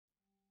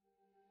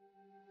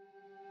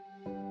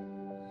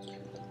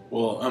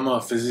Well, I'm a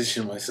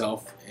physician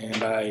myself,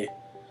 and I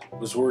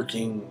was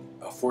working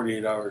a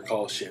 48-hour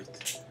call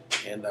shift,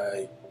 and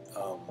I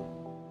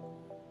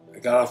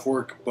got off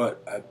work,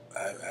 but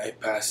I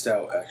passed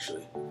out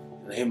actually,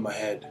 and I hit my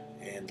head,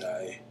 and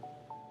I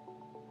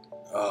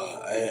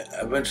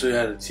eventually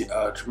had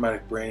a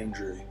traumatic brain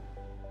injury,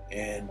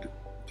 and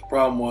the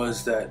problem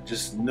was that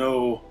just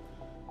no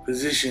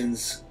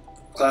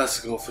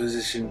classical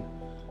physician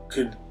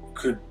could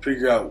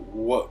figure out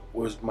what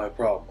was my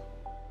problem.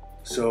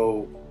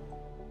 So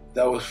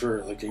that was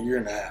for like a year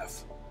and a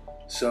half.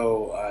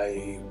 So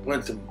I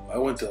went to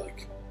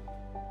like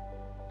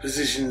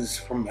physicians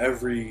from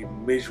every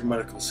major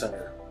medical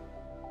center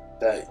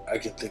that I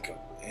can think of,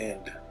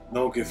 and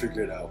no one could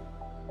figure it out.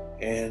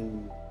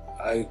 And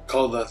I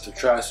called Dr.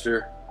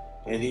 Traster,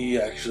 and he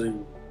actually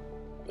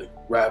like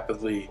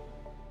rapidly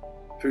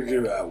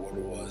figured out what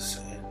it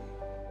was and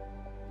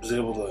was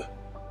able to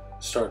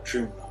start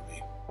treatment on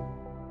me.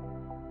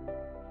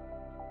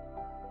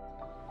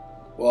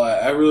 Well,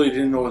 I really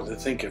didn't know what to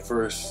think at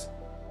first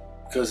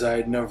because I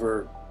had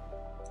never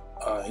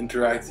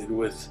interacted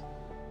with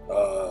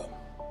a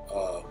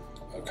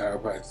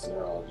chiropractic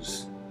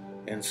neurologist,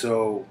 and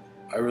so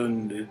I really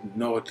didn't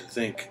know what to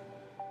think.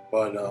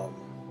 But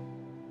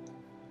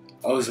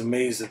I was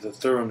amazed at the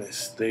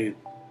thoroughness. He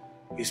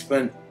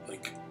spent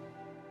like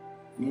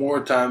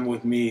more time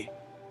with me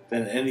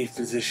than any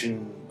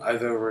physician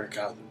I've ever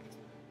encountered,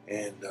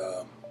 and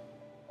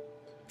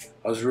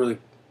I was really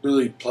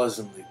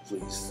pleasantly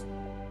pleased.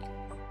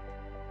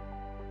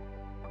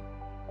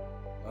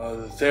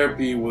 The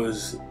therapy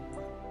was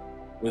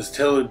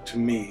tailored to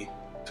me,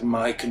 to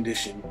my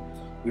condition,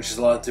 which is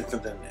a lot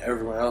different than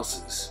everyone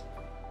else's.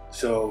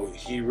 So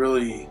he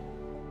really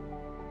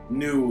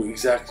knew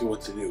exactly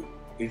what to do.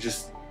 He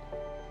just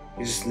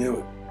knew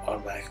it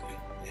automatically,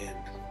 and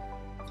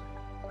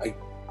I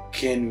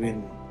can't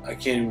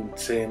even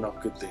say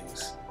enough good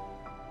things.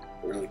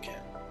 I really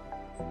can't.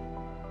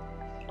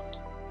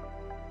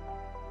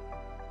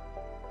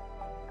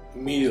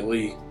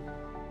 Immediately,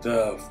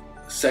 the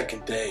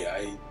second day,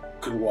 I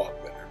could walk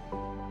better.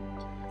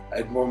 I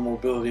had more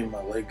mobility in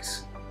my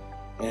legs,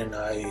 and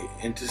I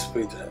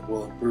anticipate that it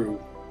will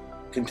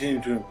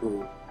continue to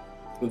improve.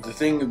 But the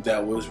thing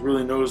that was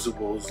really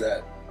noticeable is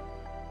that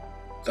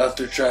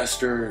Dr.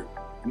 Traster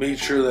made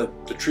sure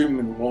that the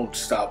treatment won't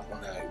stop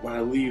when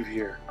I leave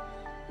here.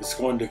 It's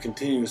going to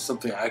continue. It's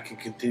something I can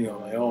continue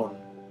on my own.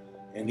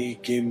 And he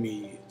gave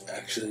me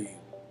actually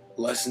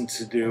lessons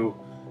to do,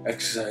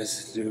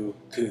 exercises to do,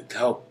 to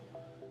help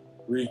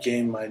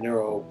regain my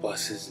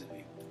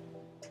neuroplasticity.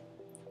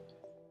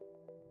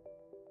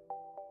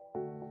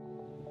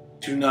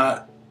 Do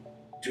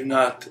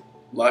not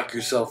lock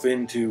yourself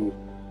into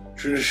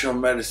traditional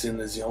medicine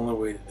as the only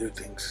way to do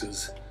things,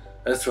 because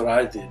that's what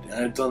I did, and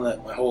I've done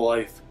that my whole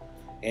life.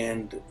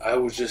 And I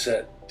was just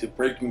at the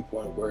breaking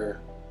point where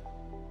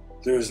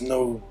there was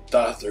no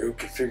doctor who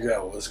could figure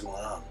out what was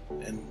going on,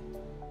 and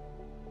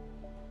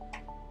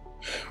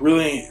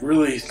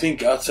really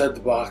think outside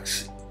the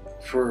box.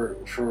 For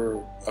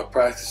a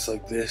practice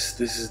like this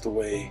is the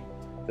way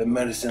that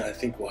medicine, I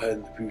think, will head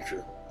in the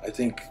future. I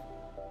think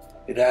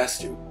it has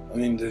to. I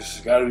mean, there's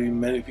got to be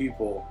many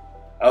people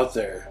out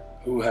there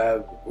who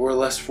are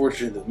less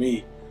fortunate than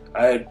me.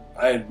 I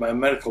had my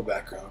medical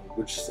background,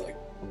 which is like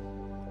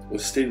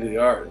was state of the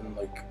art, and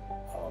like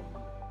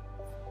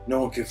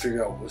no one could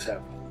figure out what was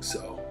happening.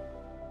 So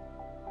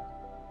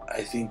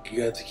I think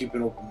you have to keep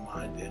an open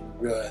mind, and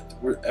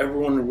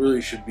everyone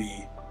really should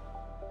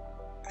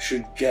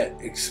get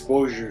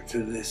exposure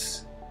to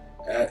this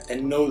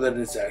and know that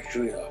it's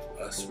actually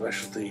a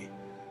specialty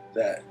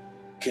that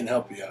can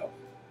help you out.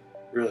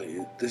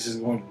 Really, this is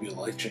going to be a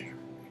life changer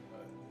for me.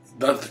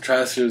 Dr.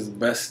 Traster is the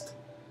best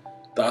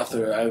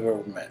doctor I've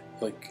ever met.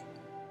 Like,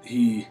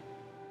 he's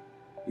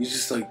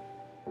just like,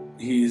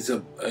 he's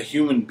a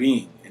human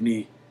being, and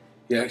he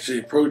actually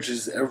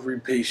approaches every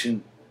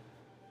patient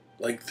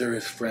like they're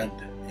his friend,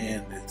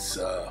 and it's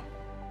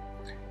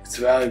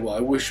valuable. I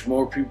wish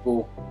more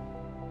people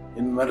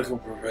in the medical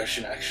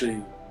profession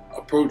actually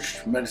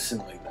approached medicine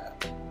like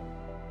that.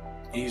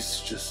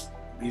 He's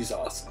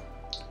awesome.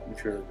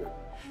 He's really good.